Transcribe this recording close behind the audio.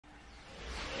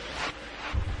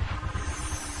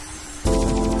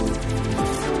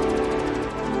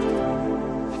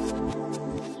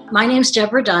My name's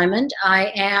Deborah Diamond.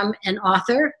 I am an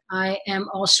author. I am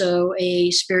also a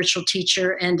spiritual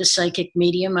teacher and a psychic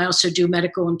medium. I also do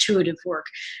medical intuitive work.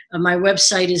 My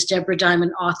website is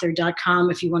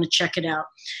deborahdiamondauthor.com if you want to check it out.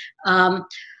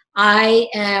 I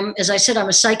am, as I said, I'm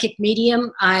a psychic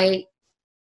medium. I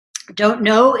don't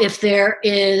know if there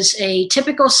is a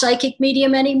typical psychic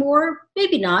medium anymore.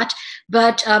 Maybe not.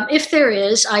 But if there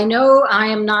is, I know I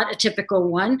am not a typical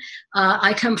one.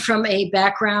 I come from a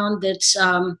background that's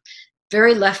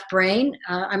very left brain.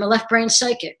 I'm a left brain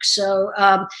psychic. So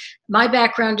my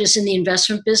background is in the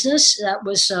investment business. That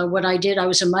was what I did. I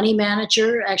was a money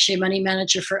manager, actually a money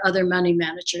manager for other money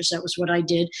managers. That was what I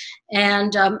did.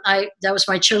 And that was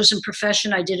my chosen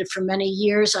profession. I did it for many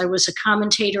years. I was a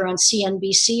commentator on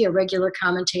CNBC, a regular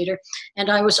commentator. And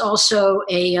I was also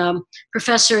a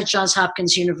professor at Johns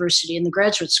Hopkins University in the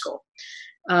graduate school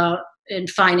in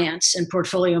finance and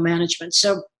portfolio management.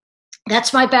 So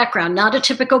that's my background, not a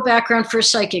typical background for a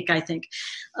psychic, I think.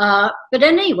 But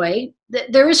anyway,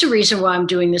 there is a reason why I'm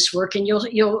doing this work, and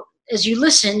you'll as you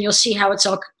listen, you'll see how it's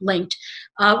all linked.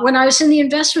 When I was in the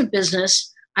investment business,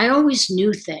 I always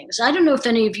knew things. I don't know if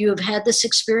any of you have had this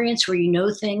experience where you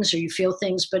know things or you feel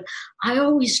things, but I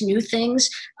always knew things.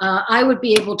 I would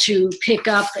be able to pick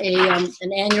up an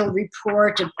annual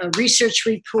report, a research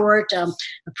report, a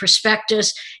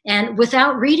prospectus, and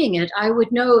without reading it, I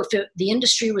would know if the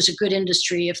industry was a good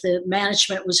industry, if the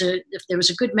management if there was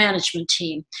a good management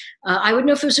team. I would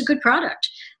know if it was a good product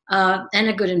and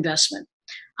a good investment.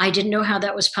 I didn't know how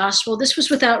that was possible. This was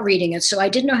without reading it, so I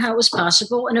didn't know how it was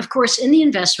possible. And of course, in the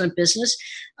investment business,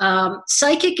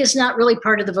 psychic is not really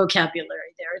part of the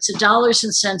vocabulary there. It's a dollars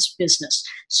and cents business.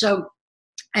 So,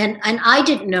 and I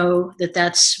didn't know that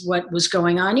that's what was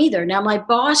going on either. Now, my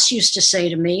boss used to say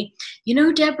to me, you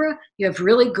know, Deborah, you have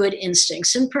really good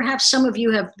instincts, and perhaps some of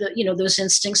you have those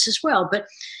instincts as well. But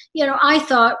I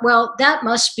thought, well, that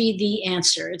must be the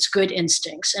answer. It's good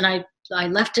instincts, and I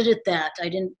left it at that. I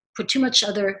didn't put too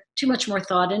much more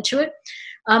thought into it.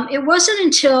 It wasn't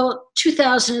until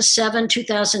 2007,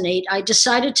 2008, I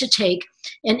decided to take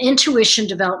an intuition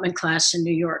development class in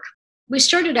New York. We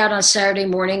started out on Saturday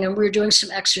morning and we were doing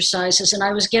some exercises and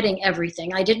I was getting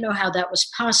everything. I didn't know how that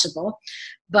was possible,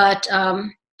 but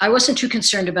I wasn't too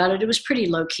concerned about it. It was pretty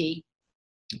low key.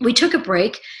 We took a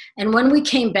break, and when we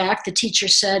came back, the teacher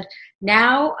said,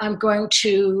 now we're going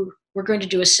to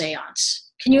do a seance.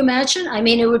 Can you imagine? I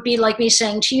mean, it would be like me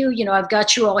saying to you, I've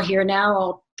got you all here now,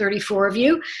 all 34 of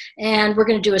you, and we're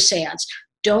going to do a seance.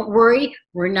 Don't worry,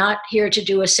 we're not here to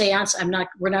do a seance.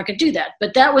 We're not going to do that.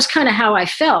 But that was kind of how I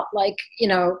felt, like,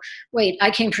 wait,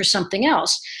 I came for something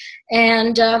else.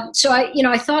 And so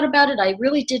I thought about it. I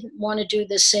really didn't want to do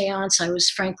this seance. I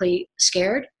was frankly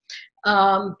scared.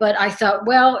 But I thought,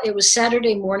 well, it was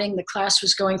Saturday morning. The class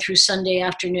was going through Sunday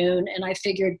afternoon, and I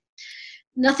figured,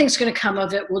 nothing's going to come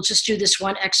of it. We'll just do this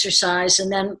one exercise and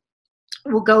then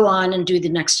we'll go on and do the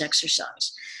next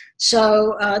exercise.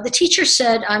 So the teacher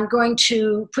said, I'm going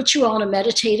to put you all in a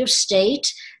meditative state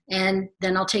and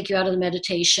then I'll take you out of the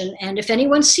meditation. And if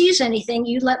anyone sees anything,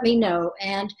 you let me know.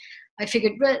 And I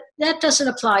figured, but that doesn't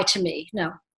apply to me.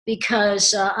 No,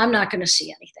 because I'm not going to see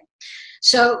anything.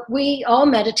 So we all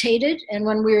meditated. And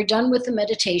when we were done with the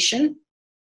meditation,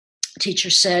 the teacher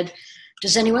said,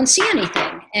 does anyone see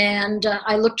anything? And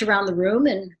I looked around the room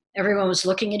and everyone was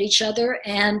looking at each other.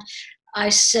 And I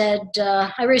said,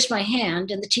 I raised my hand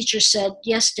and the teacher said,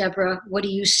 yes, Deborah, what do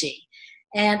you see?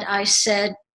 And I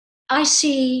said, I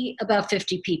see about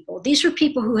 50 people. These were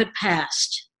people who had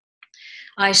passed.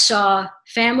 I saw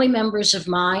family members of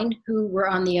mine who were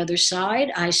on the other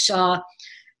side. I saw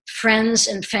friends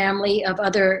and family of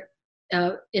other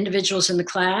individuals in the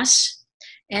class.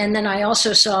 And then I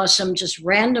also saw some just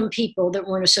random people that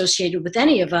weren't associated with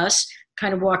any of us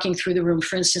kind of walking through the room.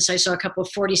 For instance, I saw a couple of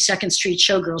 42nd Street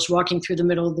showgirls walking through the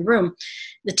middle of the room.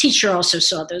 The teacher also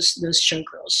saw those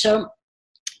showgirls. So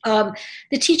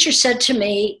the teacher said to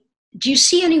me, do you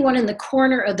see anyone in the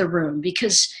corner of the room?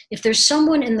 Because if there's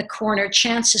someone in the corner,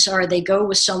 chances are they go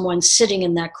with someone sitting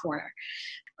in that corner.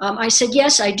 I said,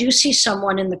 yes, I do see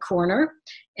someone in the corner.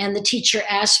 And the teacher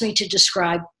asked me to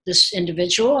describe this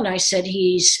individual. And I said,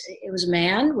 it was a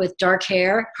man with dark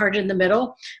hair, parted in the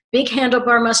middle, big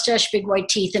handlebar mustache, big white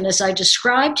teeth. And as I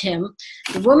described him,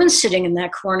 the woman sitting in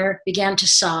that corner began to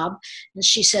sob. And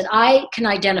she said, I can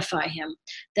identify him.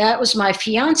 That was my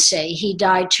fiance. He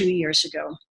died 2 years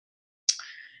ago.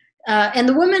 And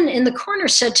the woman in the corner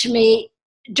said to me,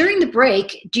 during the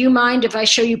break, do you mind if I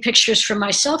show you pictures from my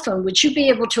cell phone? Would you be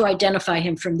able to identify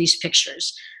him from these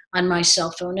pictures on my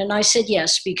cell phone? And I said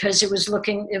yes, because it was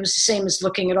the same as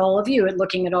looking at all of you and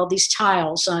looking at all these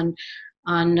tiles on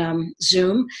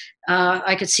Zoom,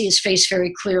 I could see his face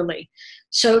very clearly.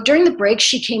 So during the break,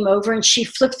 she came over and she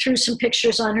flipped through some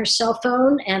pictures on her cell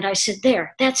phone. And I said,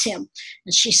 "There, that's him."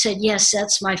 And she said, "Yes,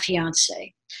 that's my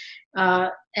fiance."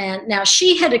 And now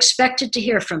she had expected to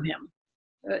hear from him.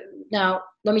 Now,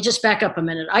 let me just back up a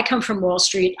minute. I come from Wall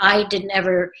Street. I didn't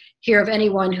ever hear of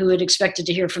anyone who had expected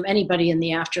to hear from anybody in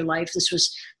the afterlife. This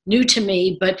was new to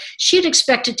me, but she had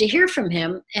expected to hear from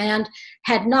him and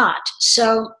had not.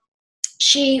 So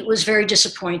she was very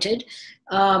disappointed.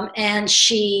 And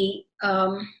she,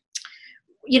 when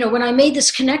I made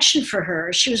this connection for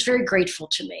her, she was very grateful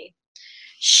to me.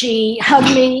 She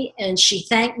hugged me and she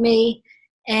thanked me.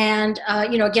 And,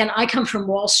 again, I come from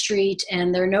Wall Street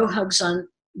and there are no hugs on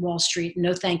Wall Street,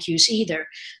 no thank yous either.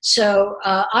 So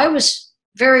I was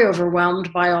very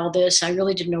overwhelmed by all this. I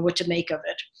really didn't know what to make of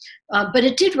it. But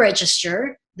it did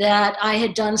register that I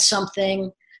had done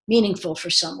something meaningful for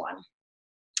someone.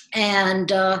 And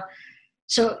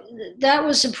so that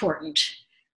was important.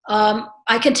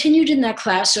 I continued in that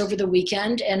class over the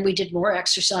weekend, and we did more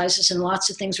exercises, and lots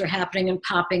of things were happening and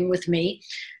popping with me.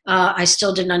 I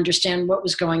still didn't understand what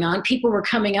was going on. People were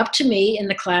coming up to me in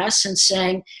the class and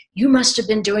saying, "You must have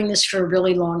been doing this for a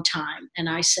really long time." And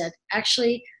I said,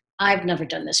 "Actually, I've never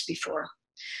done this before."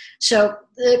 So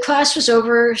the class was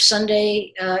over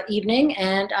Sunday evening,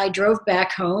 and I drove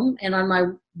back home. And on my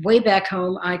way back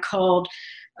home, I called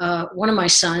one of my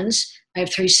sons. I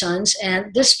have 3 sons,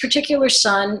 and this particular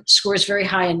son scores very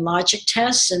high in logic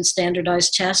tests and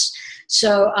standardized tests.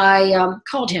 So I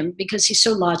called him because he's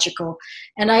so logical,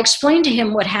 and I explained to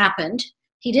him what happened.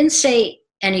 He didn't say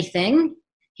anything.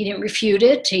 He didn't refute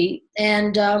it.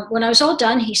 When I was all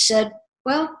done, he said,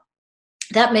 "Well,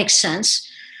 that makes sense.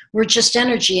 We're just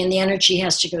energy, and the energy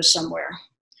has to go somewhere."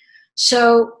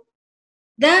 So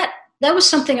that was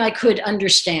something I could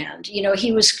understand.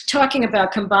 He was talking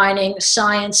about combining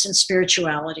science and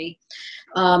spirituality.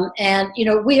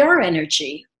 We are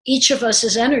energy. Each of us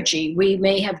is energy. We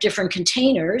may have different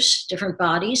containers, different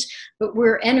bodies, but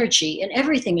we're energy, and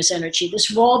everything is energy.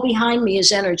 This wall behind me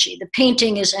is energy. The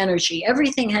painting is energy.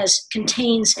 Everything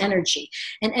contains energy,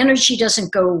 and energy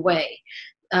doesn't go away.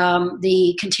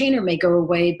 The container may go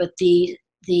away, but the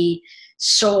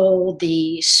soul,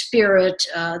 the spirit,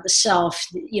 the self,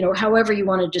 however you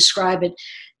want to describe it,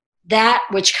 that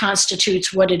which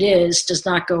constitutes what it is does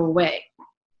not go away.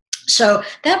 So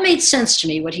that made sense to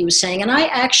me, what he was saying. And I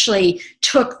actually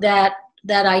took that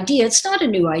idea. It's not a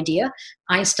new idea.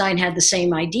 Einstein had the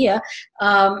same idea.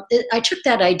 I took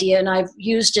that idea and I've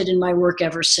used it in my work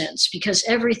ever since, because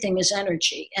everything is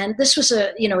energy. And this was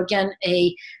a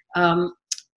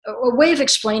way of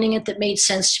explaining it that made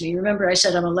sense to me. Remember, I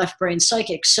said I'm a left brain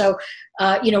psychic. So,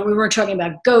 we weren't talking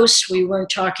about ghosts. We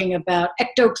weren't talking about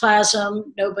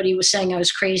ectoplasm. Nobody was saying I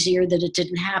was crazy or that it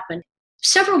didn't happen.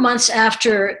 Several months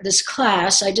after this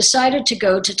class, I decided to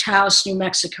go to Taos, New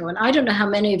Mexico. And I don't know how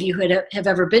many of you have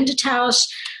ever been to Taos,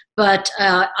 but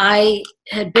I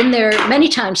had been there many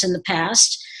times in the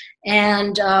past.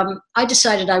 And I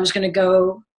decided I was going to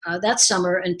go that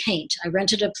summer and paint. I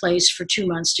rented a place for 2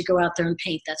 months to go out there and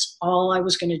paint. That's all I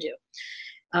was going to do.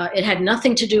 It had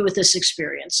nothing to do with this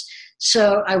experience.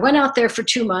 So I went out there for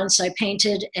 2 months. I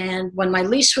painted. And when my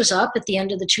lease was up at the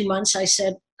end of the 2 months, I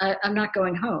said, I'm not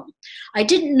going home. I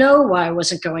didn't know why I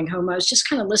wasn't going home. I was just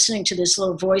kind of listening to this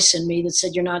little voice in me that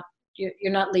said, you're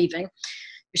not leaving.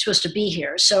 You're supposed to be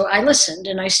here. So I listened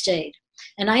and I stayed.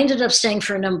 And I ended up staying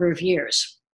for a number of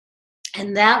years.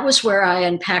 And that was where I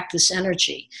unpacked this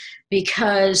energy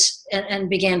and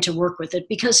began to work with it.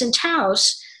 Because in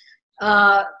Taos,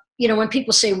 when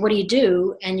people say, what do you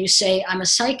do? And you say, I'm a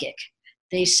psychic.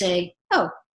 They say, oh,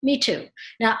 me too.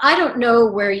 Now, I don't know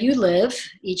where you live,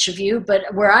 each of you,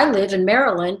 but where I live in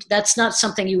Maryland, that's not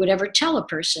something you would ever tell a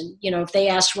person. If they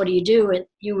asked, what do you do? And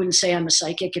you wouldn't say, I'm a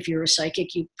psychic. If you're a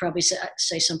psychic, you'd probably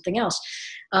say something else.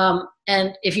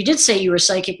 And if you did say you were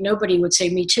psychic, nobody would say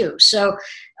me too. So,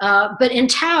 but in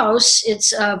Taos,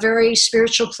 it's a very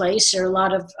spiritual place. There are a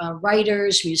lot of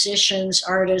writers, musicians,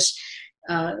 artists,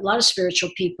 a lot of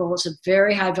spiritual people. It's a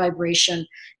very high vibration.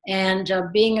 And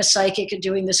being a psychic and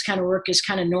doing this kind of work is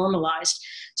kind of normalized.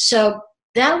 So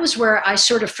that was where I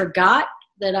sort of forgot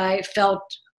that I felt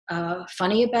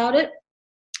funny about it.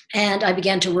 And I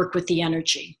began to work with the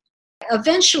energy.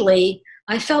 Eventually,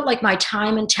 I felt like my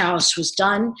time in Taos was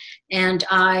done, and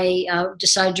I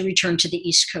decided to return to the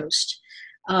East Coast.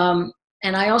 And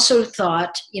I also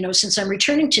thought, since I'm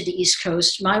returning to the East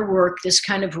Coast, my work, this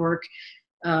kind of work,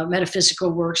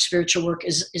 metaphysical work, spiritual work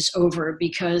is over,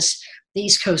 because the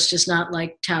East Coast is not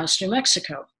like Taos, New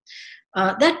Mexico.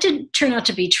 That didn't turn out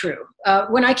to be true.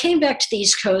 When I came back to the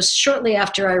East Coast, shortly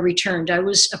after I returned, I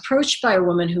was approached by a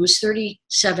woman who was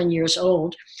 37 years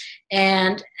old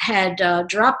and had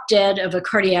dropped dead of a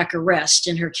cardiac arrest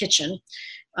in her kitchen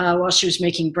while she was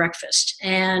making breakfast.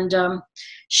 And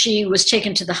she was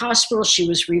taken to the hospital. She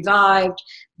was revived,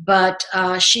 but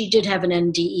she did have an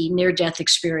NDE, near-death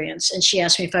experience. And she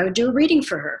asked me if I would do a reading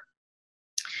for her.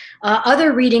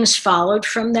 Other readings followed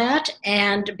from that,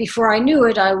 and before I knew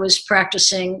it, I was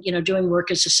practicing, doing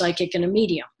work as a psychic and a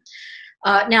medium.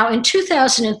 Now, in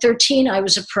 2013, I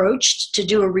was approached to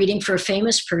do a reading for a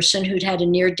famous person who'd had a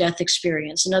near-death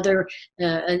experience. Another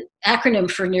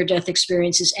acronym for near-death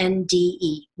experience is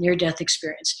NDE, near-death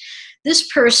experience. This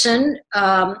person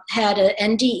had an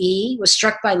NDE, was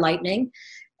struck by lightning,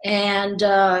 and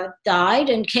died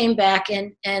and came back,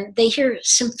 and they hear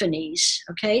symphonies,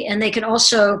 okay? And they can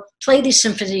also play these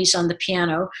symphonies on the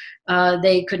piano.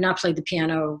 They could not play the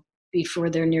piano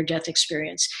before their near-death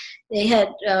experience. They had,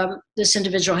 this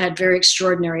individual had very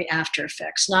extraordinary after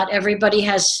effects. Not everybody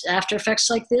has after effects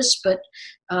like this, but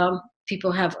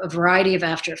people have a variety of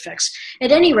after effects.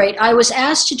 At any rate, I was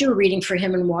asked to do a reading for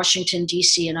him in Washington,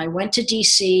 D.C., and I went to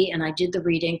D.C. and I did the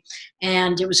reading,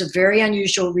 and it was a very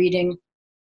unusual reading.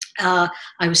 I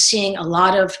was seeing a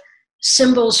lot of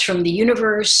symbols from the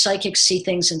universe. Psychics see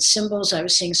things in symbols. I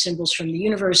was seeing symbols from the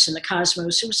universe and the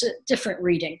cosmos. It was a different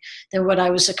reading than what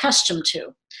I was accustomed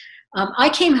to. I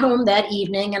came home that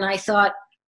evening and I thought,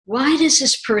 why does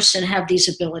this person have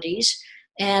these abilities?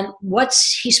 And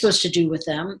what's he supposed to do with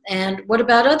them? And what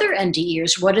about other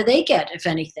NDEers? What do they get, if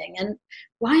anything? And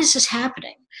why is this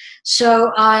happening?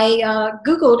 So I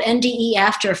Googled NDE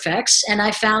after effects, and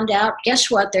I found out,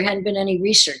 guess what? There hadn't been any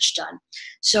research done.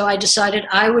 So I decided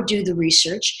I would do the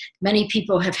research. Many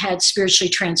people have had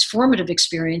spiritually transformative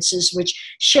experiences, which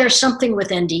share something with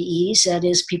NDEs. That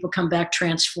is, people come back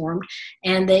transformed.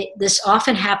 And this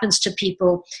often happens to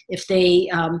people if they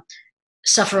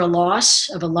suffer a loss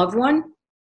of a loved one.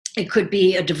 It could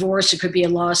be a divorce, it could be a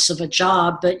loss of a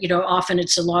job, but often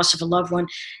it's a loss of a loved one,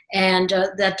 and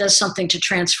that does something to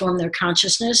transform their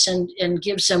consciousness and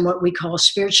gives them what we call a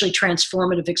spiritually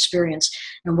transformative experience.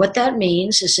 And what that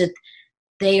means is that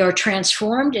they are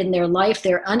transformed in their life.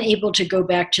 They're unable to go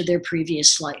back to their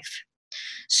previous life.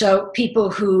 So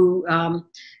people who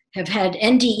have had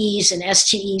NDEs and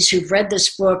STEs who've read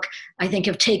this book, I think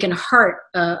have taken heart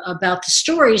about the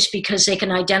stories because they can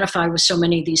identify with so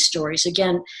many of these stories.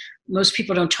 Again, most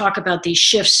people don't talk about these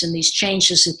shifts and these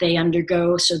changes that they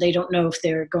undergo, so they don't know if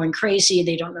they're going crazy,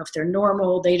 they don't know if they're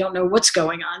normal, they don't know what's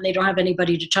going on, they don't have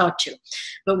anybody to talk to.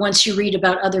 But once you read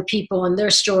about other people and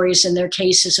their stories and their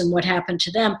cases and what happened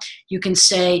to them, you can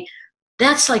say,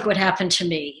 that's like what happened to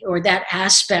me, or that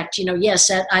aspect, yes,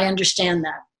 that I understand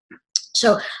that.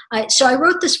 So I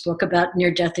wrote this book about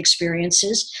near-death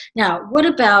experiences. Now, what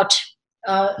about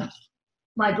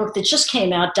my book that just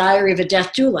came out, Diary of a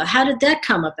Death Doula? How did that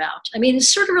come about? I mean,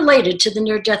 it's sort of related to the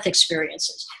near-death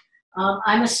experiences.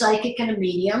 I'm a psychic and a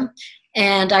medium,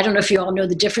 and I don't know if you all know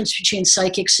the difference between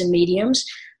psychics and mediums.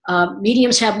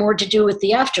 Mediums have more to do with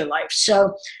the afterlife.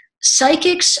 So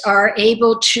psychics are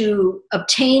able to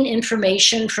obtain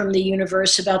information from the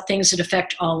universe about things that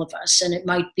affect all of us. And it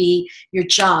might be your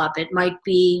job, it might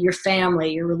be your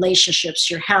family, your relationships,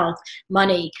 your health,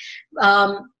 money.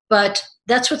 But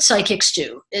that's what psychics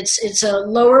do. It's a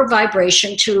lower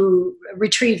vibration to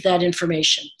retrieve that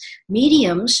information.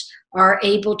 Mediums are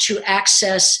able to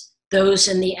access those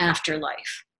in the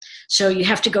afterlife. So you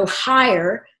have to go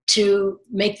higher to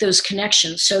make those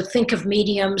connections. So think of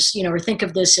mediums, or think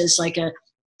of this as like a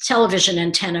television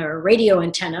antenna or radio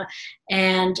antenna.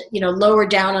 And, lower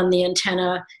down on the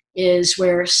antenna is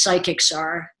where psychics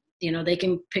are. They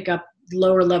can pick up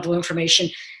lower level information.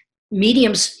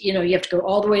 Mediums, you have to go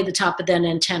all the way to the top of that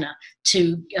antenna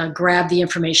to grab the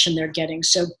information they're getting.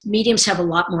 So mediums have a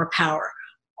lot more power.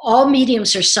 All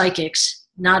mediums are psychics.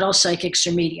 Not all psychics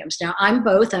are mediums. Now, I'm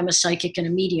both. I'm a psychic and a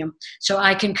medium. So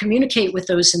I can communicate with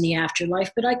those in the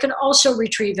afterlife, but I can also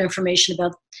retrieve information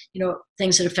about,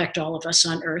 things that affect all of us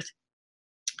on Earth.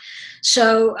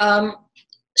 So,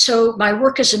 so my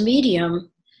work as a medium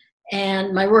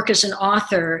and my work as an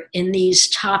author in these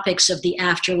topics of the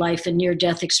afterlife and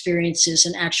near-death experiences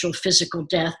and actual physical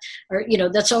death, are,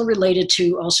 that's all related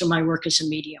to also my work as a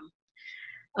medium.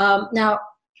 Now,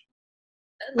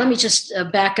 let me just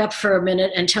back up for a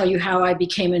minute and tell you how I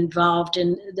became involved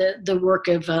in the work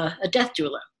of a death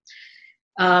doula.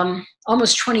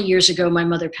 Almost 20 years ago, my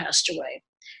mother passed away.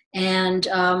 And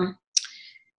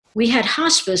we had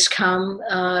hospice come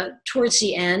towards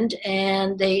the end,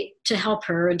 and to help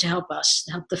her and to help us,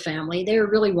 to help the family. They were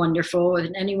really wonderful,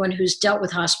 and anyone who's dealt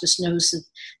with hospice knows that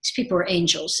these people are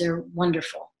angels. They're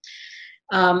wonderful.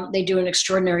 They do an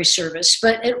extraordinary service.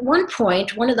 But at one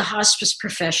point, one of the hospice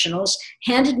professionals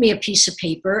handed me a piece of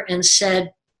paper and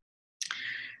said,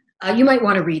 you might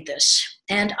want to read this.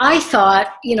 And I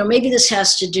thought, maybe this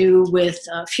has to do with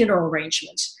funeral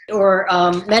arrangements or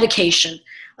medication.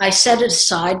 I set it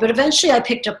aside, but eventually I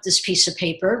picked up this piece of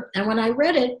paper, and when I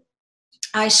read it,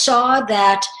 I saw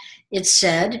that it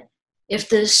said, if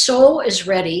the soul is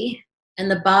ready and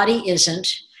the body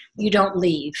isn't, you don't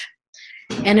leave.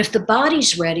 And if the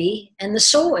body's ready and the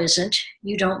soul isn't,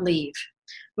 you don't leave.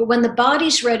 But when the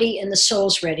body's ready and the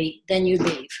soul's ready, then you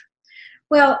leave.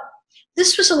 Well,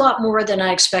 this was a lot more than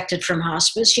I expected from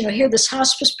hospice. Here this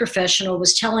hospice professional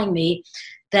was telling me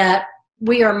that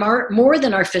we are more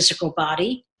than our physical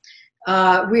body.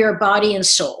 We are body and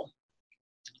soul.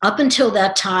 Up until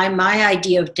that time, my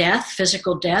idea of death,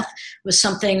 physical death, was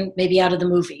something maybe out of the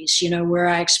movies, where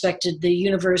I expected the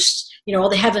universe, all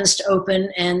the heavens to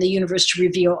open and the universe to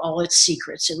reveal all its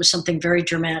secrets. It was something very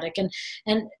dramatic.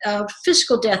 And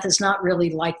physical death is not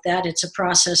really like that. It's a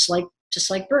process just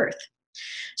like birth.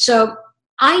 So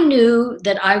I knew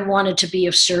that I wanted to be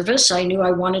of service. I knew I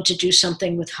wanted to do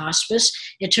something with hospice.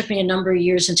 It took me a number of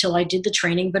years until I did the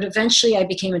training, but eventually I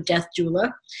became a death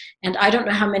doula. And I don't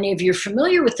know how many of you are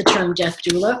familiar with the term death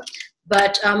doula,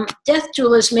 but death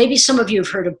doulas, maybe some of you have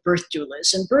heard of birth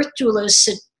doulas. And birth doulas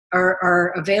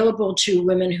are available to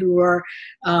women who are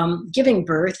giving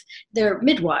birth. They're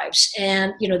midwives,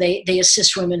 and they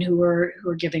assist women who are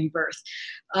giving birth.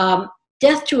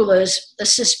 Death doulas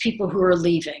assist people who are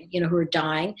leaving, who are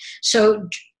dying. So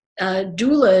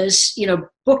doulas,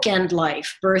 bookend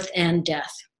life, birth and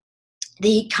death.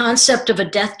 The concept of a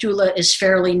death doula is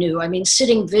fairly new. I mean,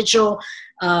 sitting vigil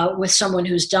with someone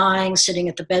who's dying, sitting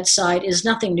at the bedside is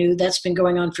nothing new. That's been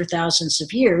going on for thousands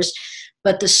of years.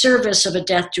 But the service of a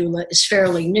death doula is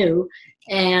fairly new.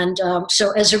 And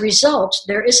so as a result,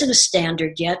 there isn't a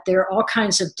standard yet. There are all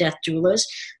kinds of death doulas.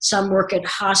 Some work at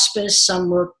hospice,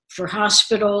 some work for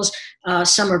hospitals,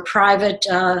 some are private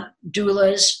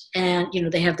doulas, and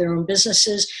they have their own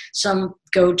businesses. Some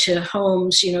go to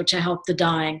homes, to help the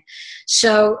dying.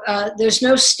 So there's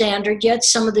no standard yet.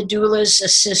 Some of the doulas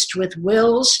assist with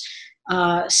wills.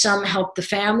 Some help the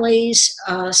families.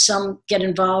 Some get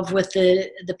involved with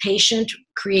the patient,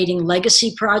 creating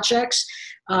legacy projects.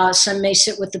 Some may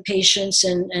sit with the patients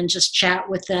and just chat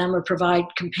with them or provide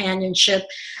companionship.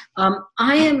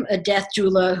 I am a death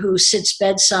doula who sits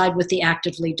bedside with the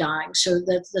actively dying, so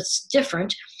that's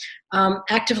different.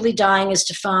 Actively dying is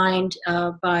defined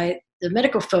by the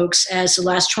medical folks as the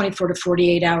last 24 to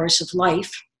 48 hours of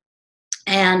life.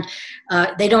 And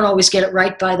they don't always get it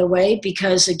right, by the way,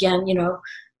 because again,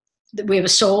 we have a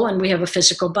soul and we have a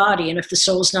physical body. And if the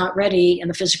soul's not ready and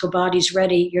the physical body's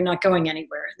ready, you're not going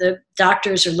anywhere. The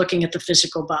doctors are looking at the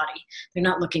physical body. They're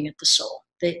not looking at the soul.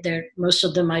 Most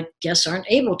of them, I guess, aren't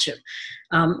able to.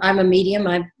 I'm a medium.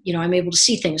 I'm able to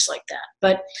see things like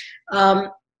that.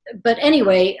 But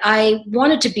anyway, I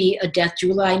wanted to be a death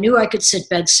doula. I knew I could sit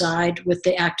bedside with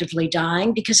the actively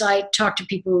dying because I talk to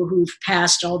people who've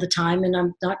passed all the time, and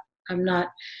I'm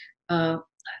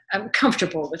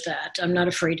comfortable with that. I'm not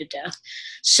afraid of death.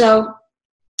 So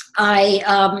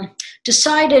I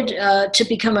decided to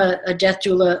become a death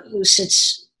doula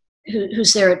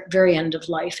who's there at the very end of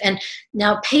life. And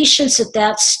now patients at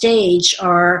that stage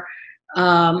are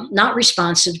not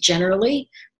responsive generally,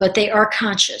 but they are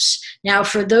conscious. Now,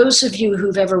 for those of you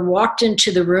who've ever walked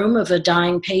into the room of a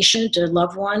dying patient, a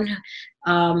loved one,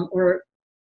 or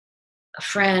a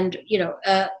friend,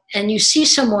 and you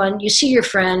see your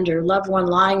friend or loved one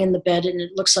lying in the bed and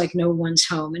it looks like no one's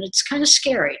home, and it's kind of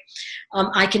scary.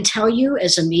 I can tell you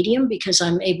as a medium, because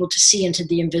I'm able to see into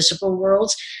the invisible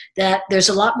worlds, that there's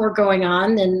a lot more going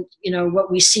on than, what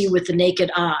we see with the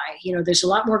naked eye. There's a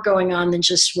lot more going on than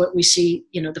just what we see,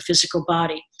 the physical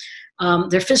body.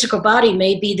 Their physical body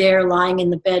may be there lying in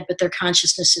the bed, but their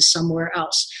consciousness is somewhere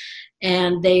else.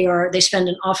 And they spend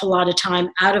an awful lot of time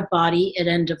out of body at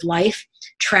end of life,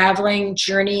 traveling,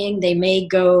 journeying. They may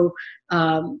go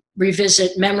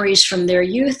revisit memories from their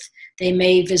youth. They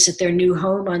may visit their new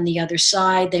home on the other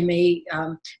side. They may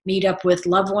meet up with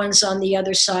loved ones on the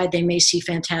other side. They may see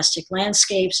fantastic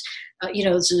landscapes.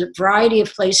 There's a variety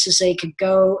of places they could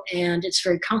go, and it's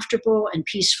very comfortable and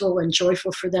peaceful and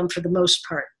joyful for them for the most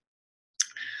part.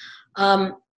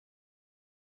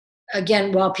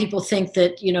 Again, while people think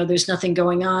that, there's nothing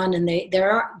going on and they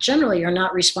generally are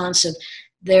not responsive,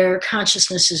 their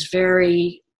consciousness is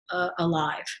very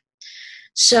alive.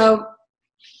 So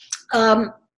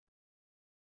um,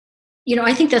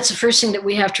 I think that's the first thing that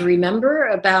we have to remember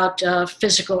about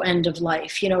physical end of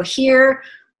life. Here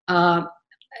uh,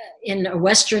 in a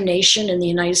Western nation in the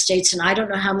United States, and I don't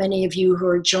know how many of you who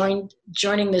are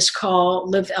joining this call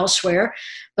live elsewhere,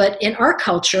 but in our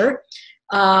culture,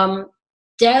 um,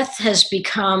 death has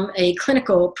become a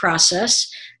clinical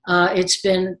process. It's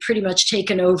been pretty much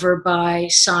taken over by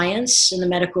science in the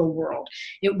medical world.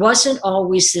 It wasn't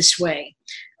always this way.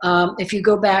 If you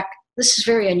go back, this is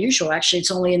very unusual, actually. It's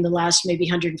only in the last maybe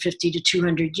 150 to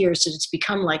 200 years that it's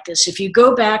become like this. If you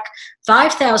go back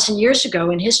 5,000 years ago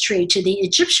in history to the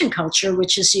Egyptian culture,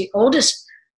 which is the oldest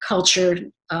culture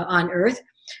on earth,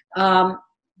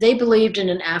 they believed in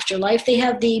an afterlife. They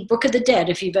have the Book of the Dead.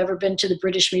 If you've ever been to the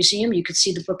British Museum, you could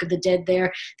see the Book of the Dead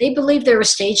there. They believed there were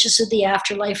stages of the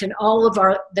afterlife, and all of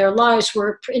their lives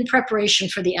were in preparation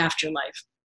for the afterlife.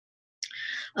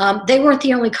 They weren't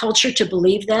the only culture to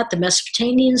believe that. The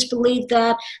Mesopotamians believed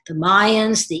that, the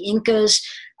Mayans, the Incas,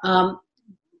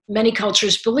 many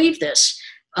cultures believe this.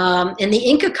 In the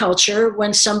Inca culture,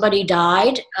 when somebody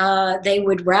died, they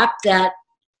would wrap that,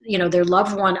 their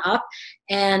loved one up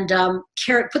and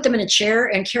put them in a chair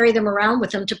and carry them around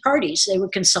with them to parties. They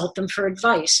would consult them for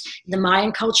advice. In the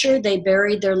Mayan culture, they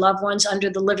buried their loved ones under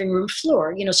the living room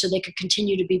floor, so they could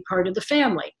continue to be part of the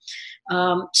family.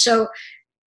 So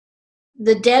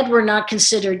the dead were not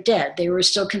considered dead. They were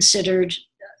still considered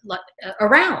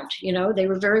around, they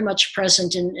were very much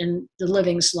present in the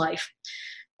living's life.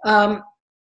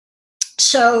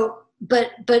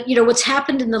 But what's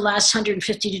happened in the last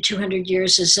 150 to 200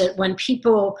 years is that when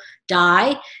people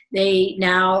die, they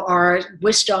now are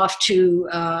whisked off to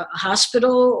a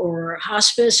hospital or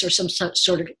hospice or some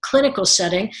sort of clinical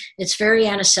setting. It's very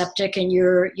antiseptic, and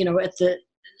you're, at the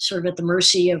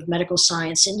mercy of medical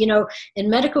science. And, in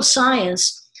medical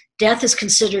science, death is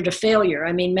considered a failure.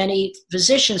 I mean, many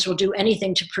physicians will do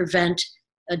anything to prevent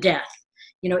a death,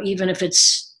 even if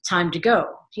it's time to go,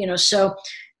 so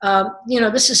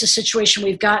this is a situation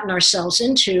we've gotten ourselves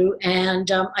into,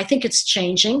 and I think it's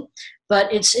changing,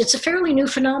 but it's a fairly new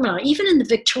phenomenon. Even in the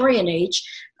Victorian age,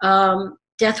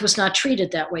 death was not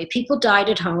treated that way. People died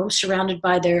at home, surrounded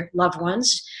by their loved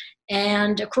ones,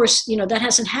 and of course, that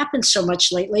hasn't happened so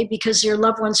much lately because your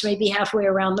loved ones may be halfway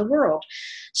around the world.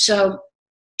 So,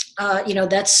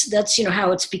 that's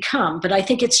how it's become. But I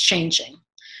think it's changing.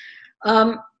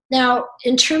 Now,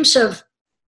 in terms of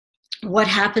what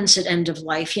happens at end of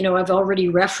life, I've already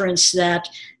referenced that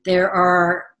there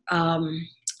are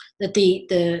that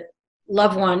the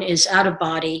loved one is out of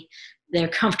body, they're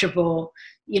comfortable.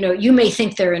 You may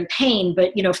think they're in pain,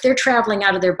 but if they're traveling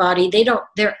out of their body,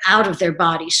 they're out of their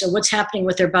body. So what's happening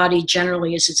with their body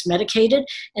generally is it's medicated,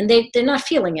 and they're not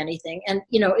feeling anything. And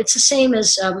it's the same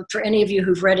as for any of you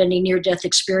who've read any near-death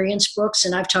experience books,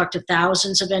 and I've talked to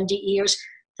thousands of NDEers,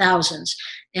 thousands.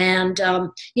 And,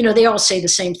 they all say the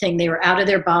same thing. They were out of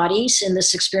their bodies in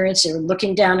this experience. They were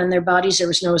looking down on their bodies. There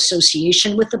was no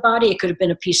association with the body. It could have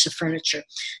been a piece of furniture.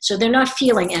 So they're not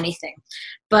feeling anything.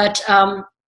 But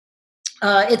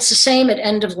it's the same at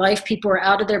end of life. People are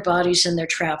out of their bodies and they're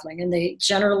traveling, and they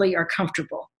generally are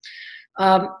comfortable.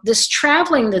 This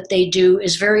traveling that they do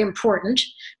is very important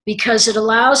because it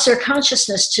allows their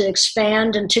consciousness to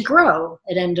expand and to grow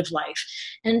at end of life.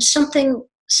 And something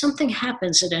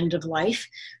happens at end of life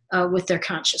with their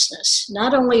consciousness.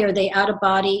 Not only are they out of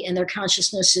body and their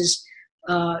consciousness is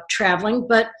traveling,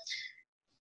 but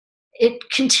it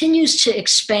continues to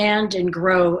expand and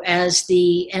grow as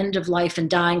the end of life and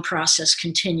dying process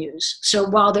continues. So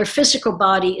while their physical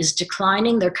body is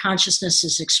declining, their consciousness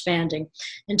is expanding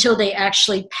until they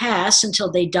actually pass,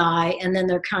 until they die, and then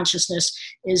their consciousness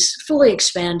is fully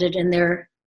expanded and they're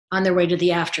on their way to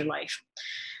the afterlife.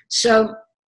 So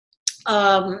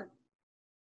now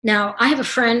I have a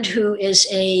friend who is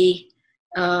a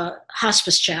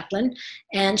hospice chaplain,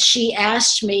 and she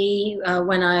asked me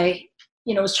when I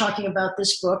was talking about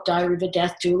this book, Diary of a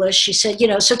Death Doula, she said,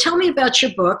 so tell me about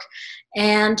your book.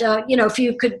 And, if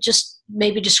you could just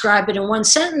maybe describe it in one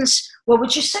sentence, what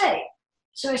would you say?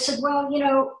 So I said, well,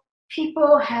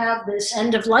 people have this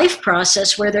end of life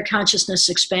process where their consciousness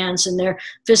expands and their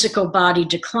physical body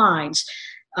declines.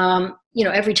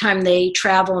 Every time they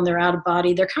travel and they're out of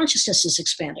body, their consciousness is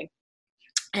expanding.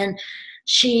 And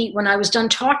when I was done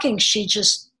talking, she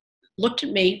just looked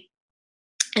at me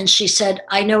and she said,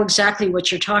 I know exactly what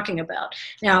you're talking about.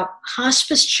 Now,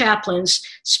 hospice chaplains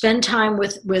spend time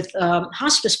with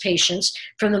hospice patients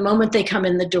from the moment they come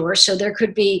in the door. So there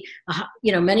could be,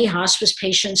 many hospice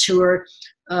patients who are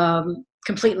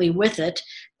completely with it.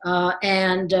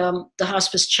 The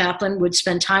hospice chaplain would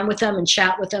spend time with them and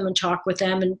chat with them and talk with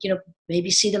them and, maybe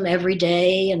see them every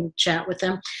day and chat with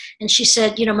them. And she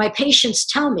said, my patients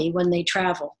tell me when they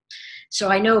travel. So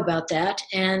I know about that.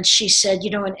 And she said,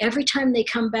 and every time they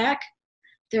come back,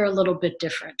 they're a little bit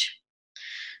different.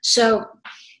 So,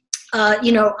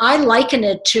 I liken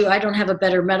it to, I don't have a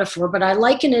better metaphor, but I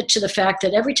liken it to the fact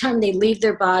that every time they leave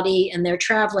their body and they're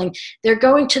traveling, they're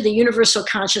going to the universal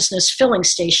consciousness filling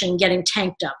station, getting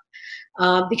tanked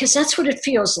up. Because that's what it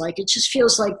feels like. It just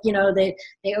feels like,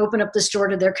 they open up this door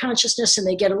to their consciousness and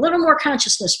they get a little more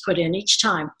consciousness put in each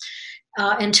time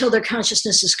until their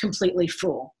consciousness is completely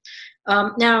full.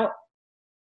 Now,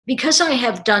 because I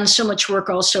have done so much work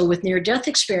also with near-death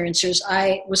experiencers,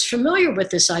 I was familiar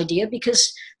with this idea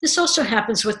because this also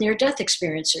happens with near-death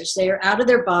experiencers. They are out of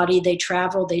their body, they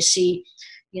travel, they see,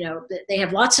 they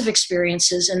have lots of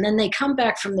experiences, and then they come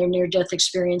back from their near-death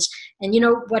experience, and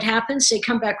what happens? They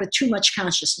come back with too much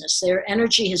consciousness. Their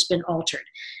energy has been altered,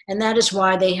 and that is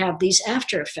why they have these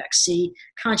after effects. The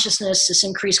consciousness, this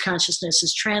increased consciousness,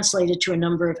 is translated to a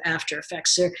number of after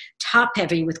effects. They're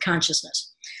top-heavy with consciousness.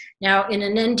 Now, in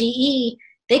an NDE,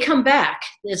 they come back.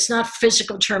 It's not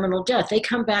physical terminal death. They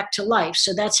come back to life.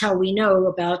 So that's how we know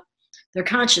about their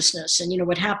consciousness and,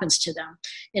 what happens to them.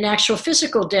 In actual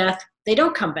physical death, they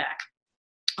don't come back.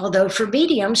 Although for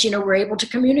mediums, we're able to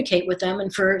communicate with them.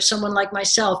 And for someone like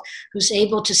myself, who's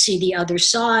able to see the other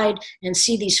side and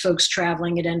see these folks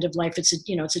traveling at end of life, it's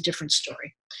a different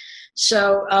story.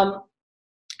 So,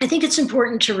 I think it's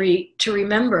important to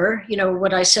remember,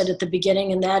 what I said at the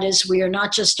beginning, and that is we are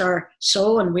not just our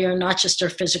soul and we are not just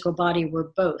our physical body, we're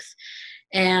both.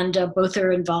 And both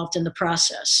are involved in the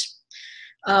process.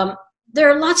 There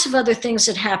are lots of other things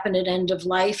that happen at end of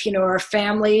life. Our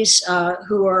families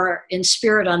who are in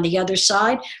spirit on the other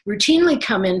side routinely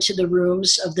come into the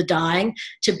rooms of the dying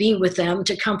to be with them,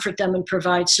 to comfort them and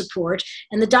provide support.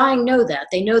 And the dying know that.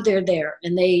 They know they're there,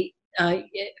 and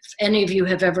if any of you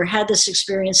have ever had this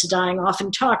experience of dying, often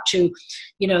talk to,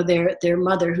 their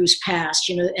mother who's passed,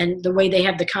 and the way they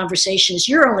have the conversation is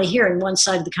you're only hearing one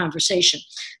side of the conversation.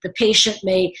 The patient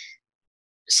may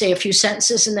say a few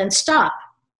sentences and then stop,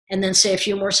 and then say a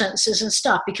few more sentences and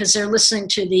stop, because they're listening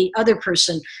to the other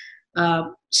person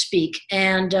speak.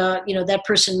 And, that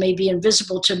person may be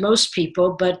invisible to most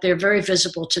people, but they're very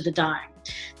visible to the dying.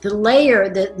 The layer,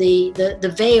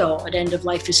 the veil at end of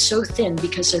life is so thin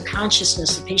because their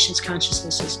consciousness, the patient's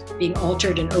consciousness, is being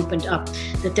altered and opened up,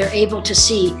 that they're able to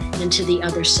see into the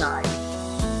other side.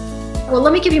 Well,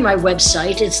 let me give you my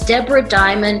website. It's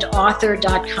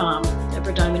DebraDiamondAuthor.com.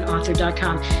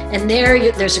 DebraDiamondAuthor.com. And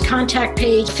there's a contact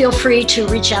page. Feel free to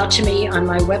reach out to me on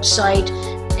my website,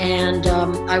 and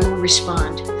I will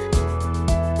respond.